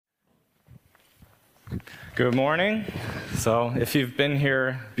Good morning. So if you've been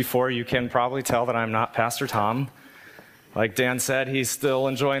here before, you can probably tell that I'm not Pastor Tom. Like Dan said, he's still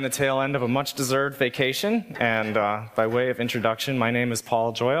enjoying the tail end of a much-deserved vacation. And by way of introduction, my name is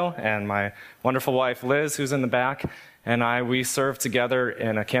Paul Joyal, and my wonderful wife, Liz, who's in the back, and we serve together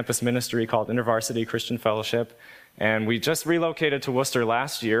in a campus ministry called Intervarsity Christian Fellowship. And we just relocated to Worcester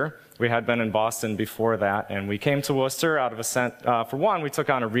last year. We had been in Boston before that, and we came to Worcester out of a sense, for one, we took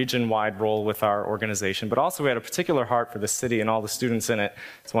on a region-wide role with our organization, but also we had a particular heart for the city and all the students in it.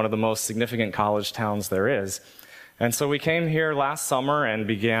 It's one of the most significant college towns there is. And so we came here last summer and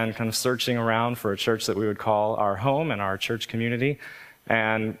began kind of searching around for a church that we would call our home and our church community.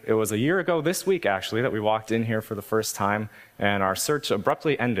 And it was a year ago this week, actually, that we walked in here for the first time, and our search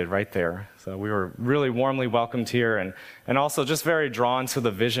abruptly ended right there. So we were really warmly welcomed here and also just very drawn to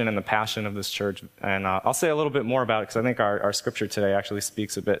the vision and the passion of this church. And I'll say a little bit more about it because I think our scripture today actually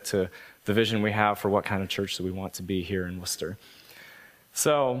speaks a bit to the vision we have for what kind of church that we want to be here in Worcester.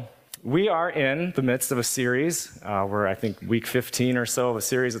 So we are in the midst of a series. We're, I think, week 15 or so of a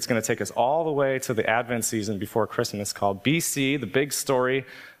series that's going to take us all the way to the Advent season before Christmas called BC, the big story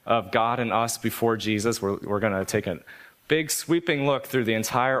of God and us before Jesus. We're going to take a big sweeping look through the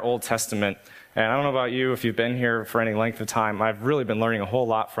entire Old Testament. And I don't know about you, if you've been here for any length of time, I've really been learning a whole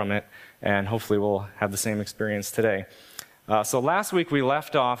lot from it, and hopefully we'll have the same experience today. So last week we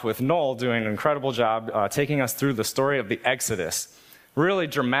left off with Noel doing an incredible job taking us through the story of the Exodus. Really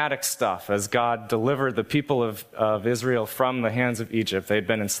dramatic stuff as God delivered the people of Israel from the hands of Egypt. They'd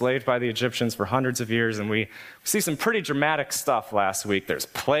been enslaved by the Egyptians for hundreds of years, and we see some pretty dramatic stuff last week. There's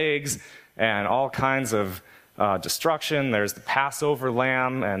plagues and all kinds of destruction. There's the Passover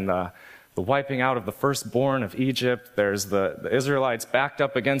lamb and the wiping out of the firstborn of Egypt. There's the Israelites backed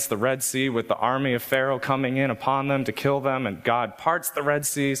up against the Red Sea with the army of Pharaoh coming in upon them to kill them, and God parts the Red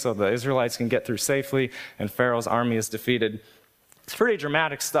Sea so the Israelites can get through safely, and Pharaoh's army is defeated. It's pretty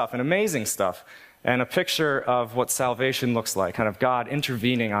dramatic stuff and amazing stuff, and a picture of what salvation looks like, kind of God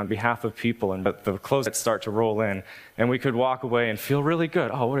intervening on behalf of people, and the clothes start to roll in, and we could walk away and feel really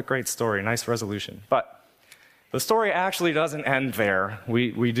good. Oh, what a great story, nice resolution. But the story actually doesn't end there.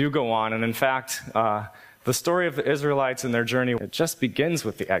 We do go on, and in fact, the story of the Israelites and their journey, it just begins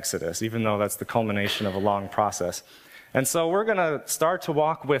with the Exodus, even though that's the culmination of a long process. And so we're going to start to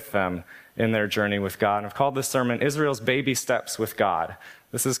walk with them in their journey with God. And I've called this sermon Israel's Baby Steps with God.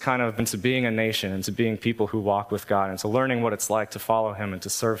 This is kind of into being a nation, into being people who walk with God, and to learning what it's like to follow Him and to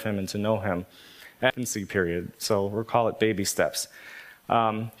serve Him and to know Him. Infancy period, so we'll call it baby steps.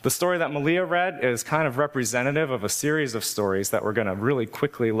 The story that Malia read is kind of representative of a series of stories that we're going to really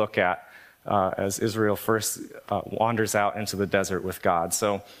quickly look at as Israel first wanders out into the desert with God.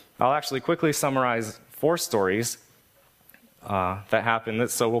 So I'll actually quickly summarize 4 stories that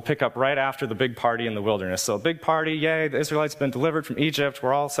happened. So we'll pick up right after the big party in the wilderness. So a big party, yay, the Israelites have been delivered from Egypt,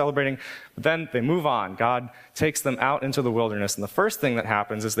 we're all celebrating. But then they move on. God takes them out into the wilderness. And the first thing that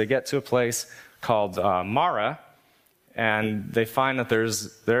happens is they get to a place called Marah, and they find that there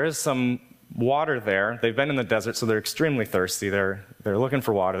is some water there. They've been in the desert, so they're extremely thirsty. They're looking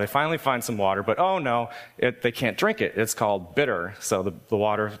for water. They finally find some water, but oh no, they can't drink it. It's called bitter. So the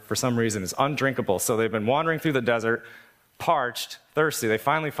water, for some reason, is undrinkable. So they've been wandering through the desert, parched, thirsty. They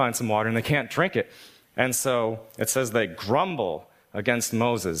finally find some water, and they can't drink it. And so it says they grumble against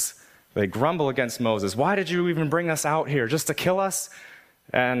Moses. They grumble against Moses. Why did you even bring us out here? Just to kill us?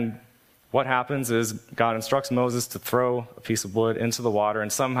 And what happens is God instructs Moses to throw a piece of wood into the water,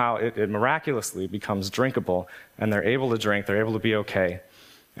 and somehow it miraculously becomes drinkable, and they're able to drink, they're able to be okay.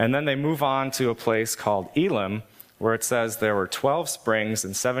 And then they move on to a place called Elim, where it says there were 12 springs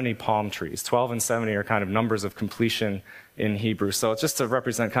and 70 palm trees. 12 and 70 are kind of numbers of completion in Hebrew. So it's just to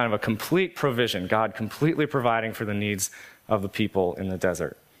represent kind of a complete provision, God completely providing for the needs of the people in the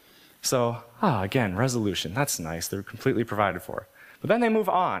desert. So, again, resolution, that's nice. They're completely provided for. But then they move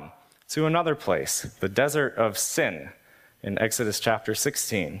on to another place, the desert of Sin, in Exodus chapter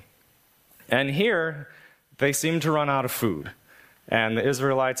 16. And here, they seem to run out of food. And the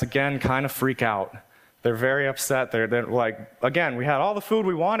Israelites, again, kind of freak out. They're very upset. They're like, again, we had all the food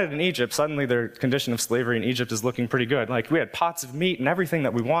we wanted in Egypt. Suddenly their condition of slavery in Egypt is looking pretty good. Like, we had pots of meat and everything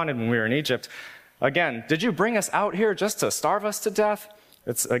that we wanted when we were in Egypt. Again, did you bring us out here just to starve us to death?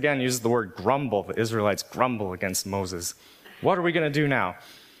 It's, again, uses the word grumble. The Israelites grumble against Moses. What are we going to do now?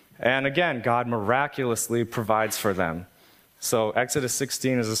 And again, God miraculously provides for them. So Exodus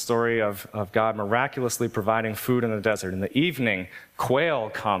 16 is a story of God miraculously providing food in the desert. In the evening,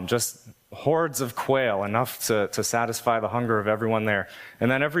 quail come just hordes of quail, enough to satisfy the hunger of everyone there.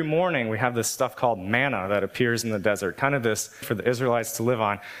 And then every morning we have this stuff called manna that appears in the desert, kind of this for the Israelites to live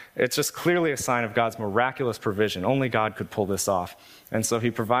on. It's just clearly a sign of God's miraculous provision. Only God could pull this off. And so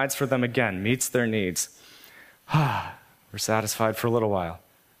he provides for them again, meets their needs. We're satisfied for a little while.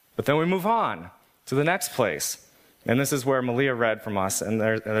 But then we move on to the next place. And this is where Malia read from us. And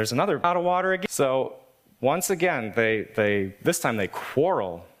there's another out of water again. So once again, this time they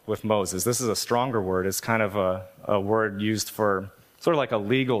quarrel with Moses. This is a stronger word. It's kind of a word used for sort of like a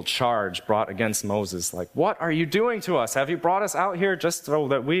legal charge brought against Moses. Like, what are you doing to us? Have you brought us out here just so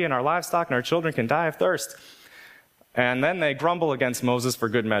that we and our livestock and our children can die of thirst? And then they grumble against Moses for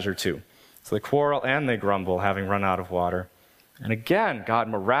good measure too. So they quarrel and they grumble, having run out of water. And again, God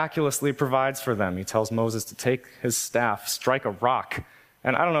miraculously provides for them. He tells Moses to take his staff, strike a rock.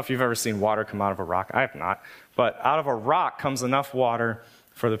 And I don't know if you've ever seen water come out of a rock. I have not. But out of a rock comes enough water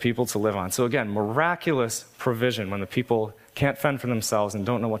for the people to live on. So again, miraculous provision when the people can't fend for themselves and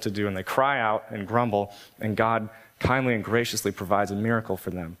don't know what to do, and they cry out and grumble, and God kindly and graciously provides a miracle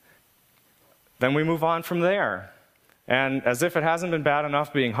for them. Then we move on from there. And as if it hasn't been bad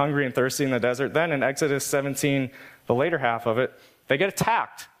enough being hungry and thirsty in the desert, then in Exodus 17, the later half of it, they get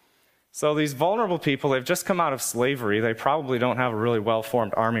attacked. So these vulnerable people, they've just come out of slavery. They probably don't have a really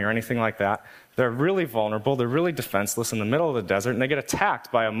well-formed army or anything like that. They're really vulnerable. They're really defenseless in the middle of the desert, and they get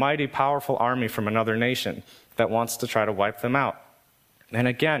attacked by a mighty, powerful army from another nation that wants to try to wipe them out. And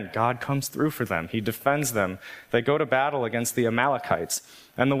again, God comes through for them. He defends them. They go to battle against the Amalekites.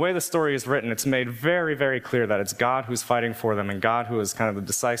 And the way the story is written, it's made very, very clear that it's God who's fighting for them and God who is kind of the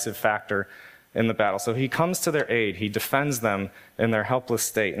decisive factor in the battle. So he comes to their aid. He defends them in their helpless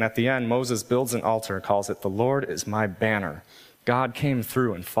state. And at the end, Moses builds an altar, calls it, "The Lord is my banner." God came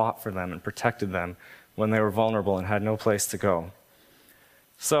through and fought for them and protected them when they were vulnerable and had no place to go.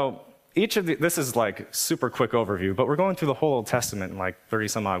 So this is like super quick overview, but we're going through the whole Old Testament in like 30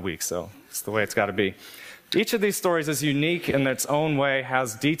 some odd weeks, so it's the way it's got to be. Each of these stories is unique in its own way,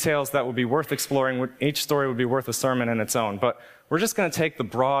 has details that would be worth exploring. Each story would be worth a sermon in its own, but we're just going to take the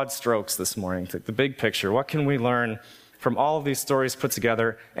broad strokes this morning, take the big picture. What can we learn from all of these stories put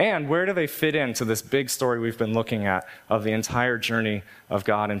together, and where do they fit into this big story we've been looking at of the entire journey of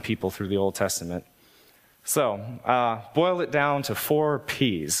God and people through the Old Testament? So, boil it down to 4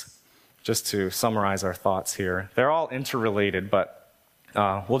 P's, just to summarize our thoughts here. They're all interrelated, but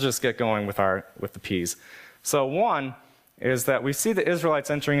we'll just get going with the P's. So one is that we see the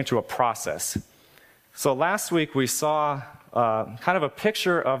Israelites entering into a process. So last week we saw kind of a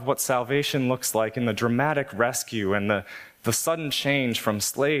picture of what salvation looks like in the dramatic rescue and the sudden change from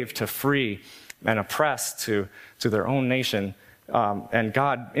slave to free and oppressed to their own nation, and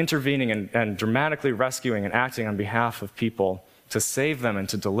God intervening and dramatically rescuing and acting on behalf of people to save them and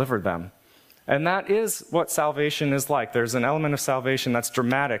to deliver them. And that is what salvation is like. There's an element of salvation that's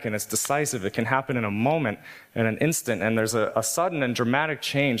dramatic and it's decisive. It can happen in a moment, in an instant, and there's a sudden and dramatic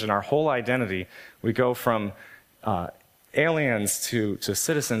change in our whole identity. We go from aliens to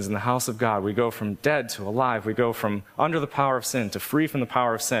citizens in the house of God. We go from dead to alive. We go from under the power of sin to free from the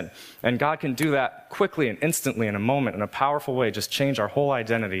power of sin. And God can do that quickly and instantly in a moment, in a powerful way, just change our whole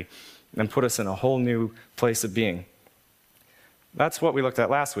identity and put us in a whole new place of being. That's what we looked at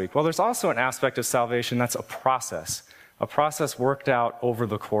last week. Well, there's also an aspect of salvation that's a process worked out over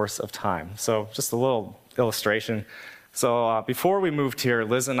the course of time. So just a little illustration. So before we moved here,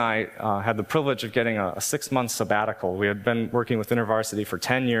 Liz and I had the privilege of getting a 6-month sabbatical. We had been working with Intervarsity for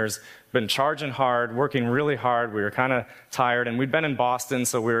 10 years, been charging hard, working really hard. We were kind of tired, and we'd been in Boston,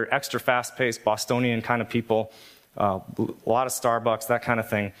 so we were extra fast-paced, Bostonian kind of people, a lot of Starbucks, that kind of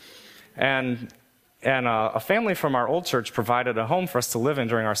thing. And a family from our old church provided a home for us to live in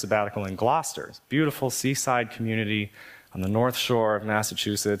during our sabbatical in Gloucester. Beautiful seaside community on the North Shore of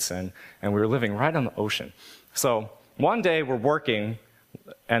Massachusetts, and we were living right on the ocean. So one day we're working,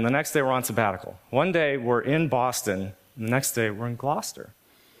 and the next day we're on sabbatical. One day we're in Boston, and the next day we're in Gloucester.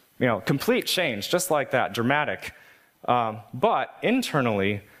 You know, complete change, just like that, dramatic. But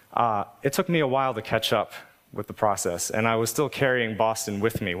internally, it took me a while to catch up with the process, and I was still carrying Boston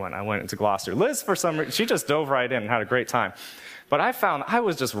with me when I went into Gloucester. Liz, for some reason, she just dove right in and had a great time. But I found I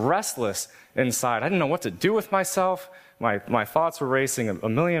was just restless inside. I didn't know what to do with myself. My thoughts were racing a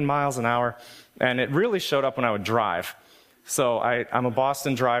million miles an hour, and it really showed up when I would drive. So I'm a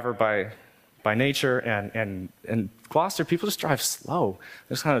Boston driver by nature, and Gloucester, people just drive slow.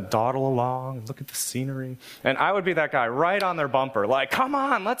 They just kind of dawdle along and look at the scenery. And I would be that guy right on their bumper, like, come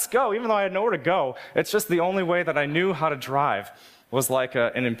on, let's go, even though I had nowhere to go. It's just the only way that I knew how to drive. was like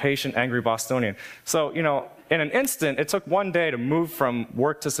an impatient, angry Bostonian. So, in an instant, it took one day to move from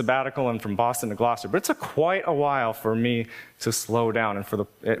work to sabbatical and from Boston to Gloucester. But it took quite a while for me to slow down, and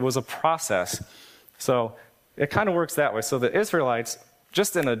it was a process. So it kind of works that way. So the Israelites,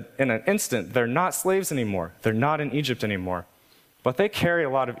 just in an instant, they're not slaves anymore. They're not in Egypt anymore. But they carry a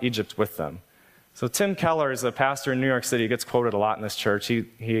lot of Egypt with them. So Tim Keller is a pastor in New York City. He gets quoted a lot in this church.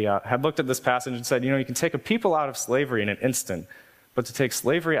 He had looked at this passage and said, you can take a people out of slavery in an instant, but to take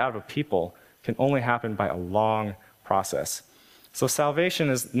slavery out of a people can only happen by a long process. So salvation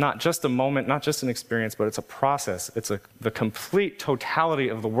is not just a moment, not just an experience, but it's a process. It's the complete totality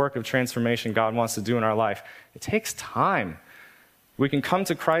of the work of transformation God wants to do in our life. It takes time. We can come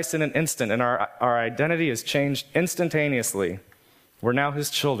to Christ in an instant, and our identity is changed instantaneously. We're now his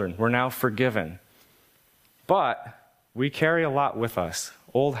children. We're now forgiven. But we carry a lot with us,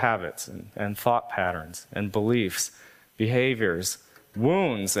 old habits and thought patterns and beliefs, behaviors,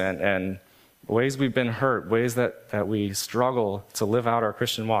 wounds, and ways we've been hurt, ways that we struggle to live out our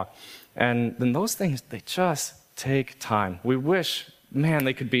Christian walk. And then those things, they just take time. We wish,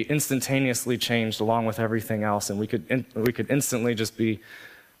 they could be instantaneously changed along with everything else, and we could instantly just be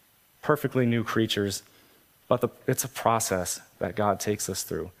perfectly new creatures. But it's a process that God takes us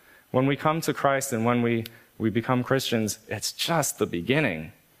through. When we come to Christ and when we become Christians, it's just the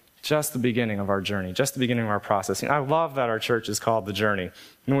beginning of our journey, just the beginning of our process. I love that our church is called The Journey.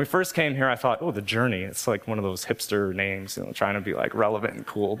 When we first came here, I thought, The Journey. It's like one of those hipster names, trying to be like relevant and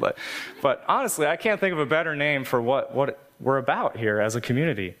cool. But honestly, I can't think of a better name for what we're about here as a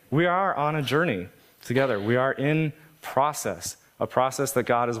community. We are on a journey together. We are in process, a process that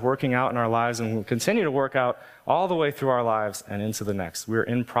God is working out in our lives and will continue to work out all the way through our lives and into the next. We're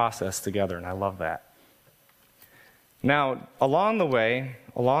in process together, and I love that. Now, along the way,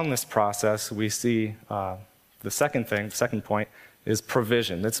 along this process, we see the second point is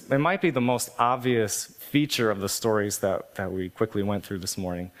provision. It might be the most obvious feature of the stories that we quickly went through this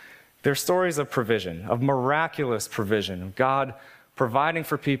morning. They're stories of provision, of miraculous provision, of God providing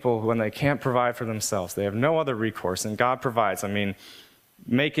for people when they can't provide for themselves. They have no other recourse, and God provides.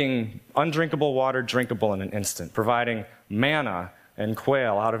 Making undrinkable water drinkable in an instant, providing manna and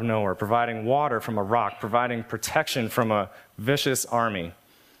quail out of nowhere, providing water from a rock, providing protection from a vicious army.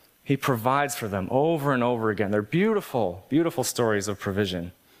 He provides for them over and over again. They're beautiful, beautiful stories of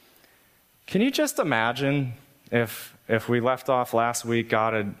provision. Can you just imagine if we left off last week,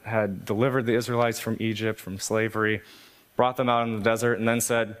 God had delivered the Israelites from Egypt, from slavery, brought them out in the desert, and then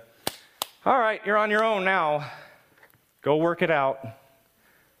said, all right, you're on your own now. Go work it out.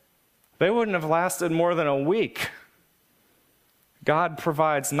 They wouldn't have lasted more than a week. God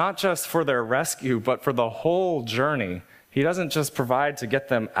provides not just for their rescue, but for the whole journey. He doesn't just provide to get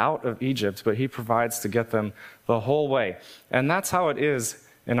them out of Egypt, but he provides to get them the whole way. And that's how it is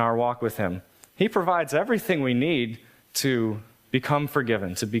in our walk with him. He provides everything we need to become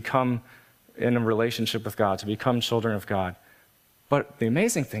forgiven, to become in a relationship with God, to become children of God. But the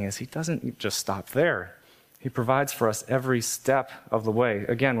amazing thing is he doesn't just stop there. He provides for us every step of the way.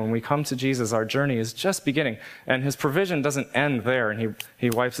 Again, when we come to Jesus, our journey is just beginning. And his provision doesn't end there. And he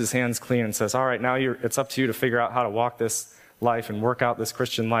wipes his hands clean and says, all right, now it's up to you to figure out how to walk this life and work out this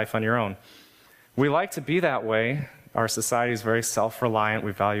Christian life on your own. We like to be that way. Our society is very self-reliant.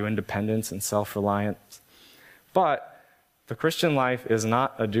 We value independence and self-reliance. But the Christian life is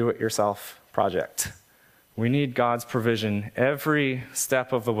not a do-it-yourself project. We need God's provision every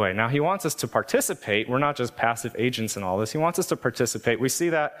step of the way. Now, he wants us to participate. We're not just passive agents in all this. He wants us to participate. We see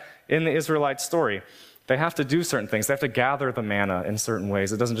that in the Israelite story. They have to do certain things. They have to gather the manna in certain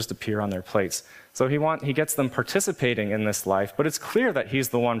ways. It doesn't just appear on their plates. So he gets them participating in this life, but it's clear that he's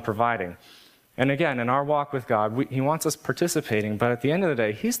the one providing. And again, in our walk with God, he wants us participating, but at the end of the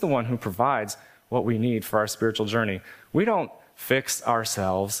day, he's the one who provides what we need for our spiritual journey. We don't fix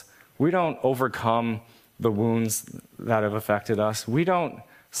ourselves. We don't overcome the wounds that have affected us. We don't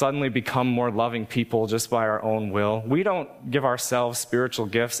suddenly become more loving people just by our own will. We don't give ourselves spiritual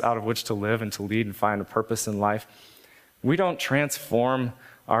gifts out of which to live and to lead and find a purpose in life. We don't transform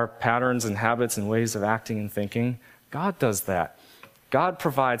our patterns and habits and ways of acting and thinking. God does that. God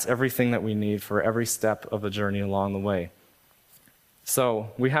provides everything that we need for every step of the journey along the way.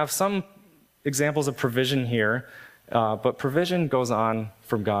 So we have some examples of provision here, but provision goes on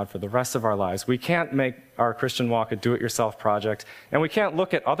from God for the rest of our lives. We can't make our Christian walk a do-it-yourself project, and we can't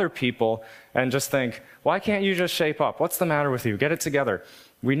look at other people and just think, why can't you just shape up? What's the matter with you? Get it together.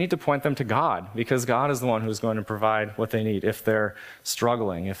 We need to point them to God, because God is the one who's going to provide what they need. If they're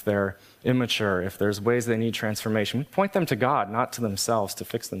struggling, if they're immature, if there's ways they need transformation, we point them to God, not to themselves to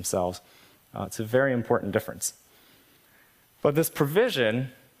fix themselves. It's a very important difference. But this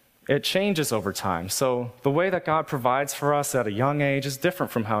provision, it changes over time. So the way that God provides for us at a young age is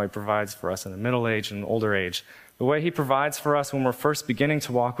different from how he provides for us in the middle age and older age. The way he provides for us when we're first beginning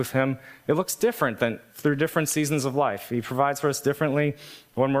to walk with him, it looks different than through different seasons of life. He provides for us differently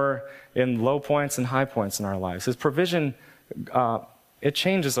when we're in low points and high points in our lives. His provision, it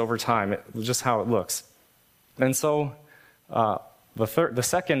changes over time, just how it looks. And so the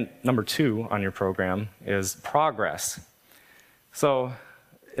second, number 2 on your program is progress. So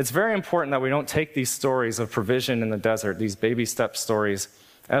it's very important that we don't take these stories of provision in the desert, these baby step stories,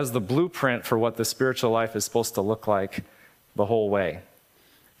 as the blueprint for what the spiritual life is supposed to look like the whole way.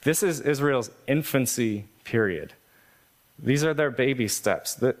 This is Israel's infancy period. These are their baby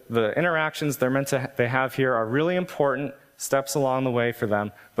steps. The interactions they have here are really important steps along the way for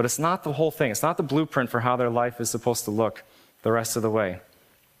them, but it's not the whole thing. It's not the blueprint for how their life is supposed to look the rest of the way.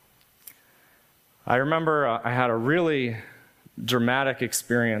 I remember I had a really dramatic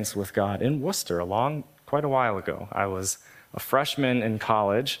experience with God in Worcester quite a while ago. I was a freshman in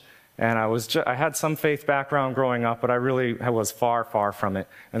college, and I had some faith background growing up, but I really was far, far from it.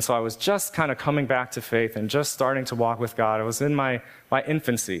 And so I was just kind of coming back to faith and just starting to walk with God. I was in my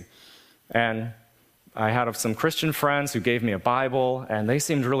infancy, and I had some Christian friends who gave me a Bible, and they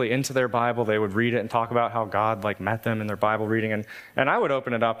seemed really into their Bible. They would read it and talk about how God met them in their Bible reading, and I would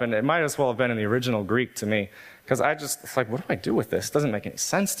open it up, and it might as well have been in the original Greek to me, because it's like, what do I do with this? It doesn't make any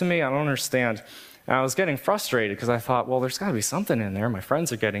sense to me. I don't understand. And I was getting frustrated because I thought, well, there's got to be something in there. My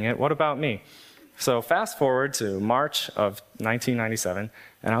friends are getting it. What about me? So fast forward to March of 1997,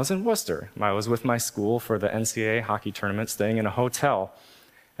 and I was in Worcester. I was with my school for the NCAA hockey tournament, staying in a hotel.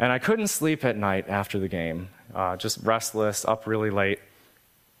 And I couldn't sleep at night after the game, just restless, up really late.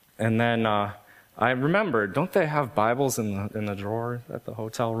 And then I remembered, don't they have Bibles in the drawer at the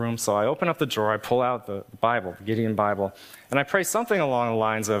hotel room? So I open up the drawer, I pull out the Bible, the Gideon Bible, and I pray something along the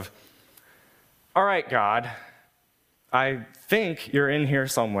lines of, all right, God, I think you're in here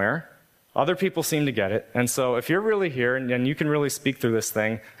somewhere. Other people seem to get it. And so if you're really here and you can really speak through this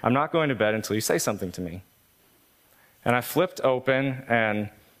thing, I'm not going to bed until you say something to me. And I flipped open, and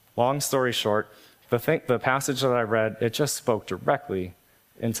long story short, the passage that I read, it just spoke directly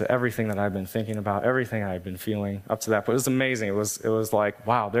into everything that I've been thinking about, everything I've been feeling up to that point. It was amazing. It was like,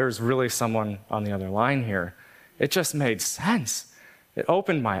 wow, there's really someone on the other line here. It just made sense. It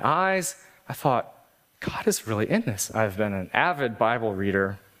opened my eyes. I thought, God is really in this. I've been an avid Bible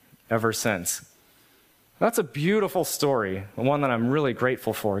reader ever since. That's a beautiful story, one that I'm really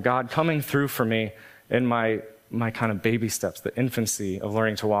grateful for. God coming through for me in my kind of baby steps, the infancy of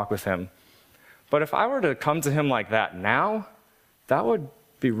learning to walk with him. But if I were to come to him like that now, that would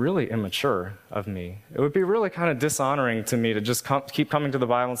be really immature of me. It would be really kind of dishonoring to me to just keep coming to the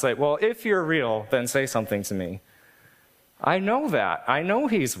Bible and say, well, if you're real, then say something to me. I know that. I know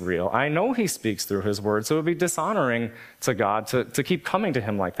he's real. I know he speaks through his word, so it would be dishonoring to God to keep coming to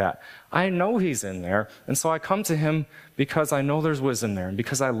him like that. I know he's in there, and so I come to him because I know there's wisdom there, and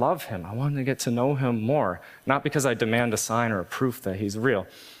because I love him. I want to get to know him more, not because I demand a sign or a proof that he's real.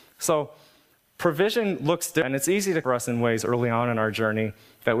 So provision looks different, and it's easy for us in ways early on in our journey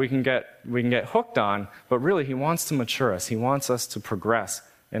that we can get hooked on, but really he wants to mature us. He wants us to progress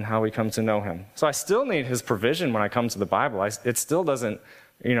in how we come to know him. So I still need his provision when I come to the Bible. It still doesn't,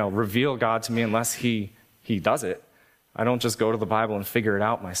 reveal God to me unless he does it. I don't just go to the Bible and figure it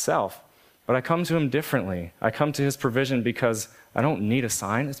out myself. But I come to him differently. I come to his provision because I don't need a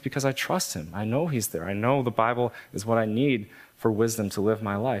sign. It's because I trust him. I know he's there. I know the Bible is what I need for wisdom to live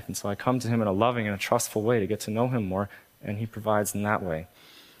my life. And so I come to him in a loving and a trustful way to get to know him more, and he provides in that way.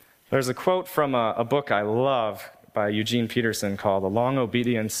 There's a quote from a book I love by Eugene Peterson called A Long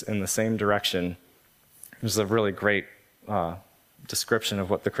Obedience in the Same Direction. This is a really great description of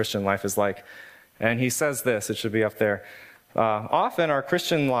what the Christian life is like. And he says this, it should be up there. Often our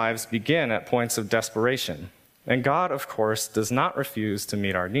Christian lives begin at points of desperation. And God, of course, does not refuse to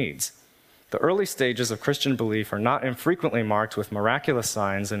meet our needs. The early stages of Christian belief are not infrequently marked with miraculous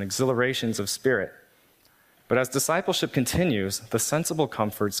signs and exhilarations of spirit. But as discipleship continues, the sensible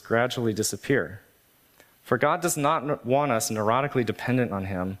comforts gradually disappear. For God does not want us neurotically dependent on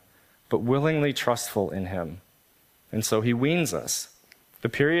him, but willingly trustful in him. And so he weans us. The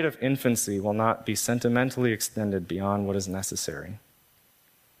period of infancy will not be sentimentally extended beyond what is necessary.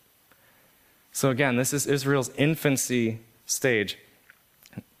 So again, this is Israel's infancy stage.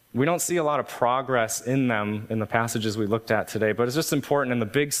 We don't see a lot of progress in them in the passages we looked at today, but it's just important in the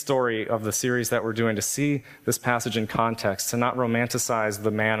big story of the series that we're doing to see this passage in context, to not romanticize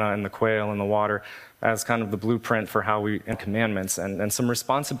the manna and the quail and the water as kind of the blueprint for how we, and commandments and some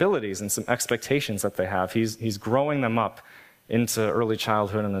responsibilities and some expectations that they have. He's growing them up into early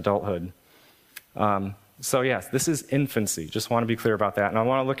childhood and adulthood. So yes, this is infancy. Just want to be clear about that. And I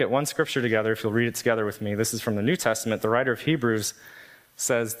want to look at one scripture together, if you'll read it together with me. This is from the New Testament. The writer of Hebrews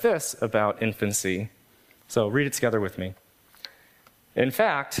says this about infancy. So read it together with me. In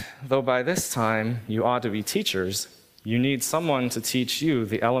fact, though by this time you ought to be teachers, you need someone to teach you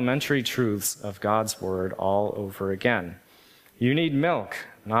the elementary truths of God's word all over again. You need milk,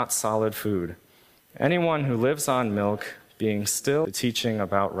 not solid food. Anyone who lives on milk being still teaching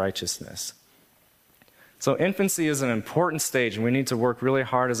about righteousness. So infancy is an important stage, and we need to work really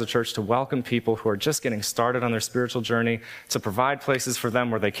hard as a church to welcome people who are just getting started on their spiritual journey, to provide places for them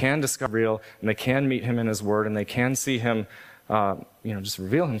where they can discover real, and they can meet him in his word, and they can see him, just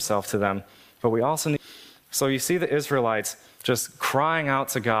reveal himself to them. But we also need... So you see the Israelites just crying out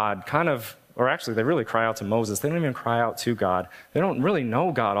to God, or actually they really cry out to Moses. They don't even cry out to God. They don't really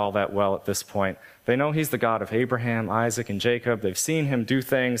know God all that well at this point. They know he's the God of Abraham, Isaac, and Jacob. They've seen him do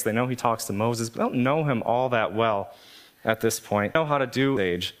things. They know he talks to Moses, but they don't know him all that well at this point. They know how to do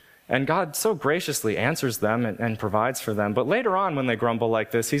stage. And God so graciously answers them and provides for them. But later on, when they grumble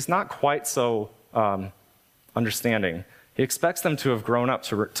like this, he's not quite so understanding. He expects them to have grown up,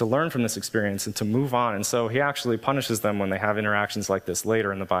 to learn from this experience and to move on. And so he actually punishes them when they have interactions like this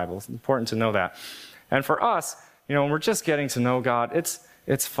later in the Bible. It's important to know that. And for us, when we're just getting to know God,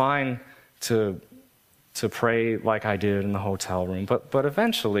 it's fine to pray like I did in the hotel room. But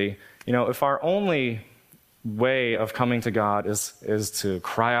eventually, if our only way of coming to God is to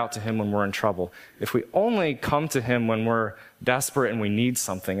cry out to him when we're in trouble, if we only come to him when we're desperate and we need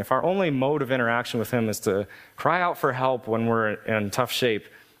something, if our only mode of interaction with him is to cry out for help when we're in tough shape,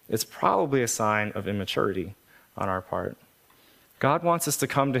 it's probably a sign of immaturity on our part. God wants us to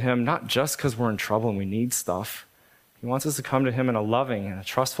come to him not just because we're in trouble and we need stuff. He wants us to come to him in a loving and a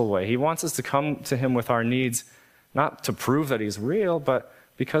trustful way. He wants us to come to him with our needs, not to prove that he's real, but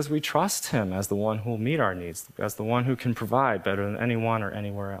because we trust him as the one who will meet our needs, as the one who can provide better than anyone or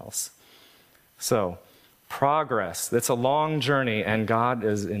anywhere else. So, progress. It's a long journey, and God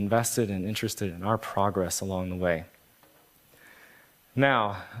is invested and interested in our progress along the way.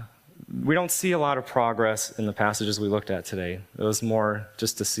 Now, we don't see a lot of progress in the passages we looked at today. It was more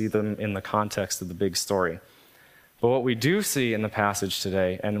just to see them in the context of the big story. But what we do see in the passage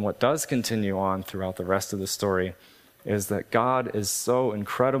today, and what does continue on throughout the rest of the story, is that God is so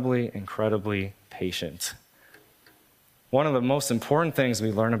incredibly, incredibly patient. One of the most important things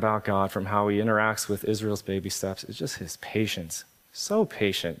we learn about God from how he interacts with Israel's baby steps is just his patience. So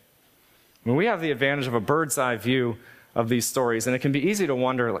patient. We have the advantage of a bird's eye view of these stories, and it can be easy to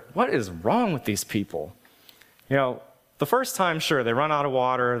wonder, what is wrong with these people? The first time, sure, they run out of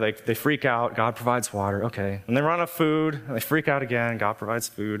water, they freak out, God provides water, okay. And they run out of food, and they freak out again, God provides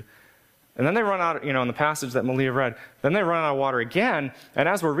food. And then they run out, in the passage that Malia read, then they run out of water again. And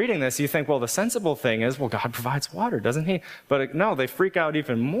as we're reading this, you think, well, the sensible thing is, God provides water, doesn't he? But no, they freak out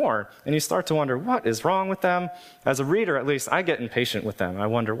even more. And you start to wonder, what is wrong with them? As a reader, at least, I get impatient with them. I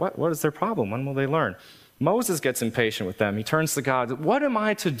wonder, what is their problem? When will they learn? Moses gets impatient with them. He turns to God, what am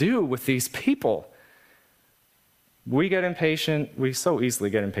I to do with these people? We get impatient. We so easily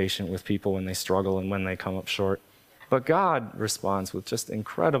get impatient with people when they struggle and when they come up short. But God responds with just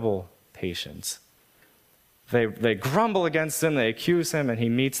incredible patience. They grumble against him, they accuse him, and he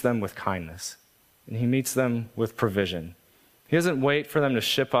meets them with kindness. And he meets them with provision. He doesn't wait for them to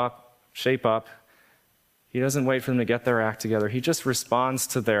shape up. He doesn't wait for them to get their act together. He just responds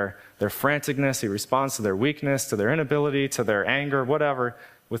to their franticness. He responds to their weakness, to their inability, to their anger, whatever,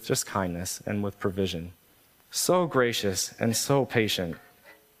 with just kindness and with provision. So gracious and so patient.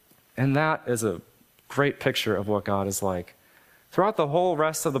 And that is a great picture of what God is like. Throughout the whole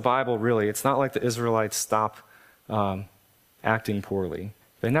rest of the Bible, really, it's not like the Israelites stop acting poorly.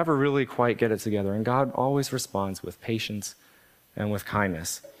 They never really quite get it together, and God always responds with patience and with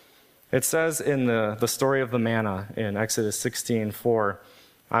kindness. It says in the story of the manna in Exodus 16:4,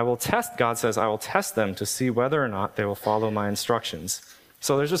 God says, I will test them to see whether or not they will follow my instructions.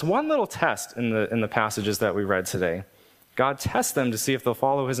 So there's just one little test in the passages that we read today. God tests them to see if they'll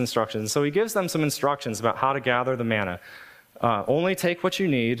follow his instructions. So he gives them some instructions about how to gather the manna. Only take what you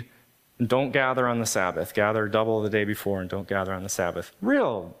need, and don't gather on the Sabbath. Gather double the day before and don't gather on the Sabbath.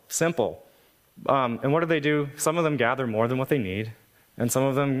 Real simple. And what do? Some of them gather more than what they need, and some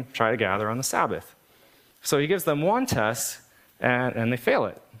of them try to gather on the Sabbath. So he gives them one test, and they fail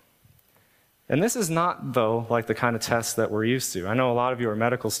it. And this is not, though, like the kind of tests that we're used to. I know a lot of you are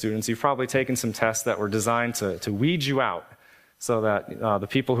medical students. You've probably taken some tests that were designed to weed you out so that the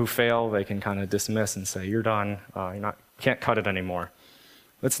people who fail, they can kind of dismiss and say, you're done, can't cut it anymore.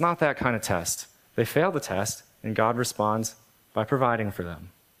 It's not that kind of test. They fail the test, and God responds by providing for them.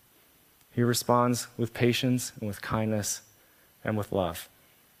 He responds with patience and with kindness and with love.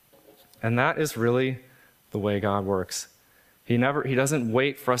 And that is really the way God works. He doesn't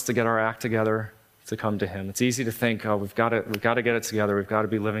wait for us to get our act together to come to him. It's easy to think, oh, we've got to get it together. We've got to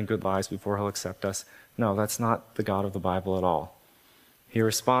be living good lives before he'll accept us. No, that's not the God of the Bible at all. He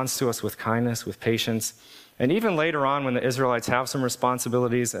responds to us with kindness, with patience. And even later on, when the Israelites have some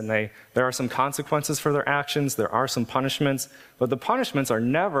responsibilities and there are some consequences for their actions, there are some punishments, but the punishments are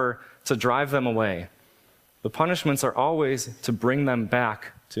never to drive them away. The punishments are always to bring them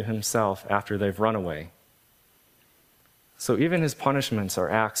back to himself after they've run away. So even his punishments are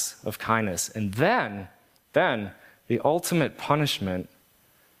acts of kindness. And then the ultimate punishment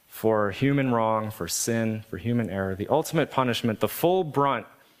for human wrong, for sin, for human error, the ultimate punishment, the full brunt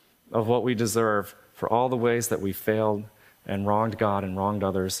of what we deserve for all the ways that we failed and wronged God and wronged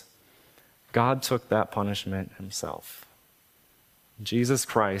others, God took that punishment himself. Jesus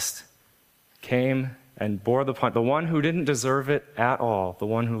Christ came and bore the one who didn't deserve it at all, the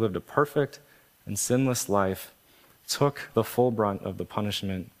one who lived a perfect and sinless life, took the full brunt of the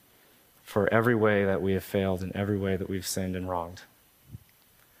punishment for every way that we have failed and every way that we've sinned and wronged.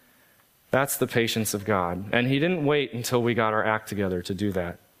 That's the patience of God. And he didn't wait until we got our act together to do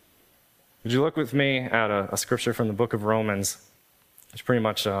that. Would you look with me at a scripture from the book of Romans, which pretty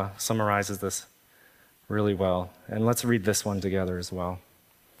much summarizes this really well. And let's read this one together as well.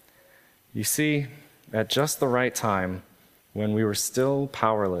 You see, at just the right time, when we were still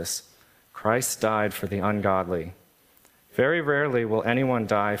powerless, Christ died for the ungodly. Very rarely will anyone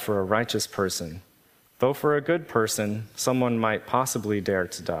die for a righteous person, though for a good person, someone might possibly dare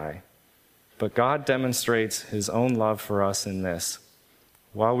to die. But God demonstrates his own love for us in this: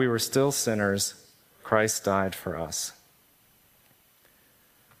 while we were still sinners, Christ died for us.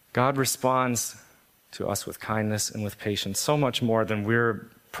 God responds to us with kindness and with patience, so much more than we're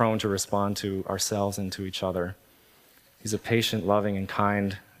prone to respond to ourselves and to each other. He's a patient, loving, and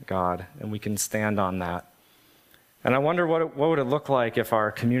kind God, and we can stand on that. And I wonder what would it look like if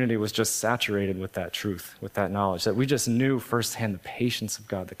our community was just saturated with that truth, with that knowledge, that we just knew firsthand the patience of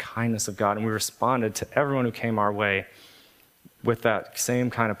God, the kindness of God, and we responded to everyone who came our way with that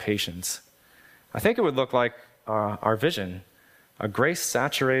same kind of patience. I think it would look like our vision, a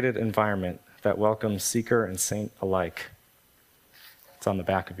grace-saturated environment that welcomes seeker and saint alike. It's on the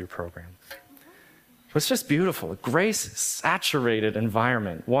back of your program. It's just beautiful, a grace-saturated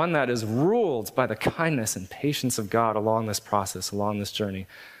environment, one that is ruled by the kindness and patience of God along this process, along this journey,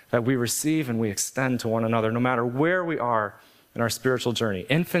 that we receive and we extend to one another, no matter where we are in our spiritual journey.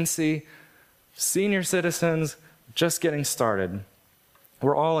 Infancy, senior citizens, just getting started.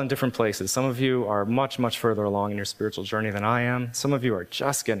 We're all in different places. Some of you are much, much further along in your spiritual journey than I am. Some of you are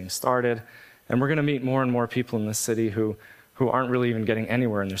just getting started. And we're going to meet more and more people in this city who aren't really even getting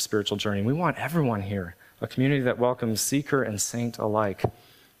anywhere in their spiritual journey. We want everyone here, a community that welcomes seeker and saint alike,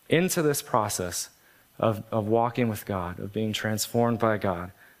 into this process of walking with God, of being transformed by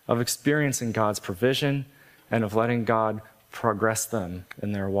God, of experiencing God's provision, and of letting God progress them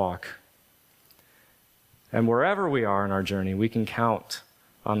in their walk. And wherever we are in our journey, we can count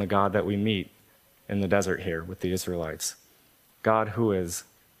on the God that we meet in the desert here with the Israelites. God who is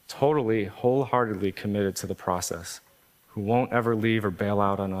totally, wholeheartedly committed to the process, who won't ever leave or bail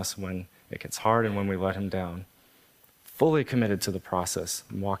out on us when it gets hard and when we let him down. Fully committed to the process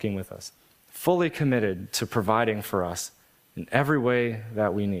and walking with us. Fully committed to providing for us in every way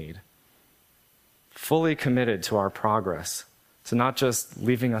that we need. Fully committed to our progress, to not just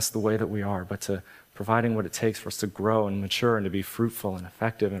leaving us the way that we are, but to providing what it takes for us to grow and mature and to be fruitful and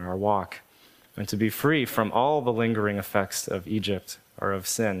effective in our walk, and to be free from all the lingering effects of Egypt or of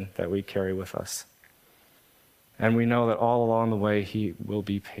sin that we carry with us. And we know that all along the way, he will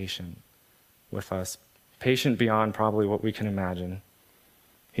be patient with us, patient beyond probably what we can imagine.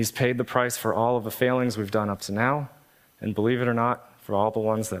 He's paid the price for all of the failings we've done up to now, and believe it or not, for all the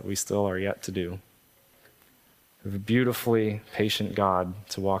ones that we still are yet to do. We have a beautifully patient God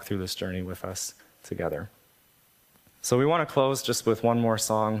to walk through this journey with us together. So we want to close just with one more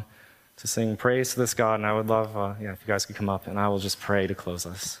song to sing praise to this God, and I would love if you guys could come up, and I will just pray to close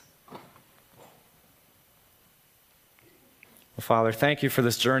us. Well, Father, thank you for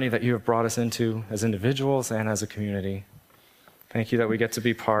this journey that you have brought us into as individuals and as a community. Thank you that we get to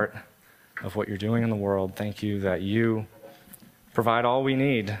be part of what you're doing in the world. Thank you that you provide all we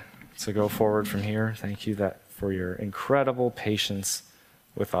need to go forward from here. Thank you that for your incredible patience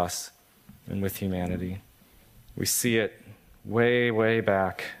with us and with humanity. We see it way, way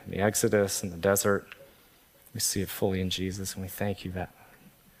back in the Exodus and the desert. We see it fully in Jesus, and we thank you that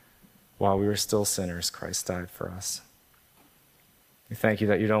while we were still sinners, Christ died for us. We thank you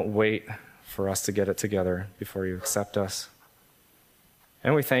that you don't wait for us to get it together before you accept us.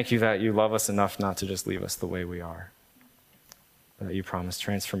 And we thank you that you love us enough not to just leave us the way we are, but that you promise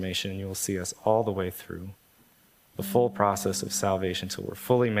transformation and you will see us all the way through the full process of salvation till we're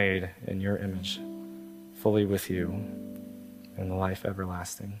fully made in your image, fully with you in the life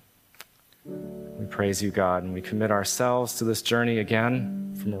everlasting. We praise you, God, and we commit ourselves to this journey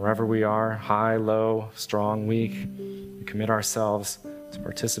again from wherever we are, high, low, strong, weak. We commit ourselves to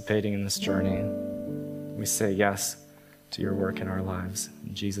participating in this journey. We say yes to your work in our lives.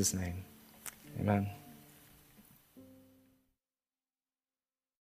 In Jesus' name, amen.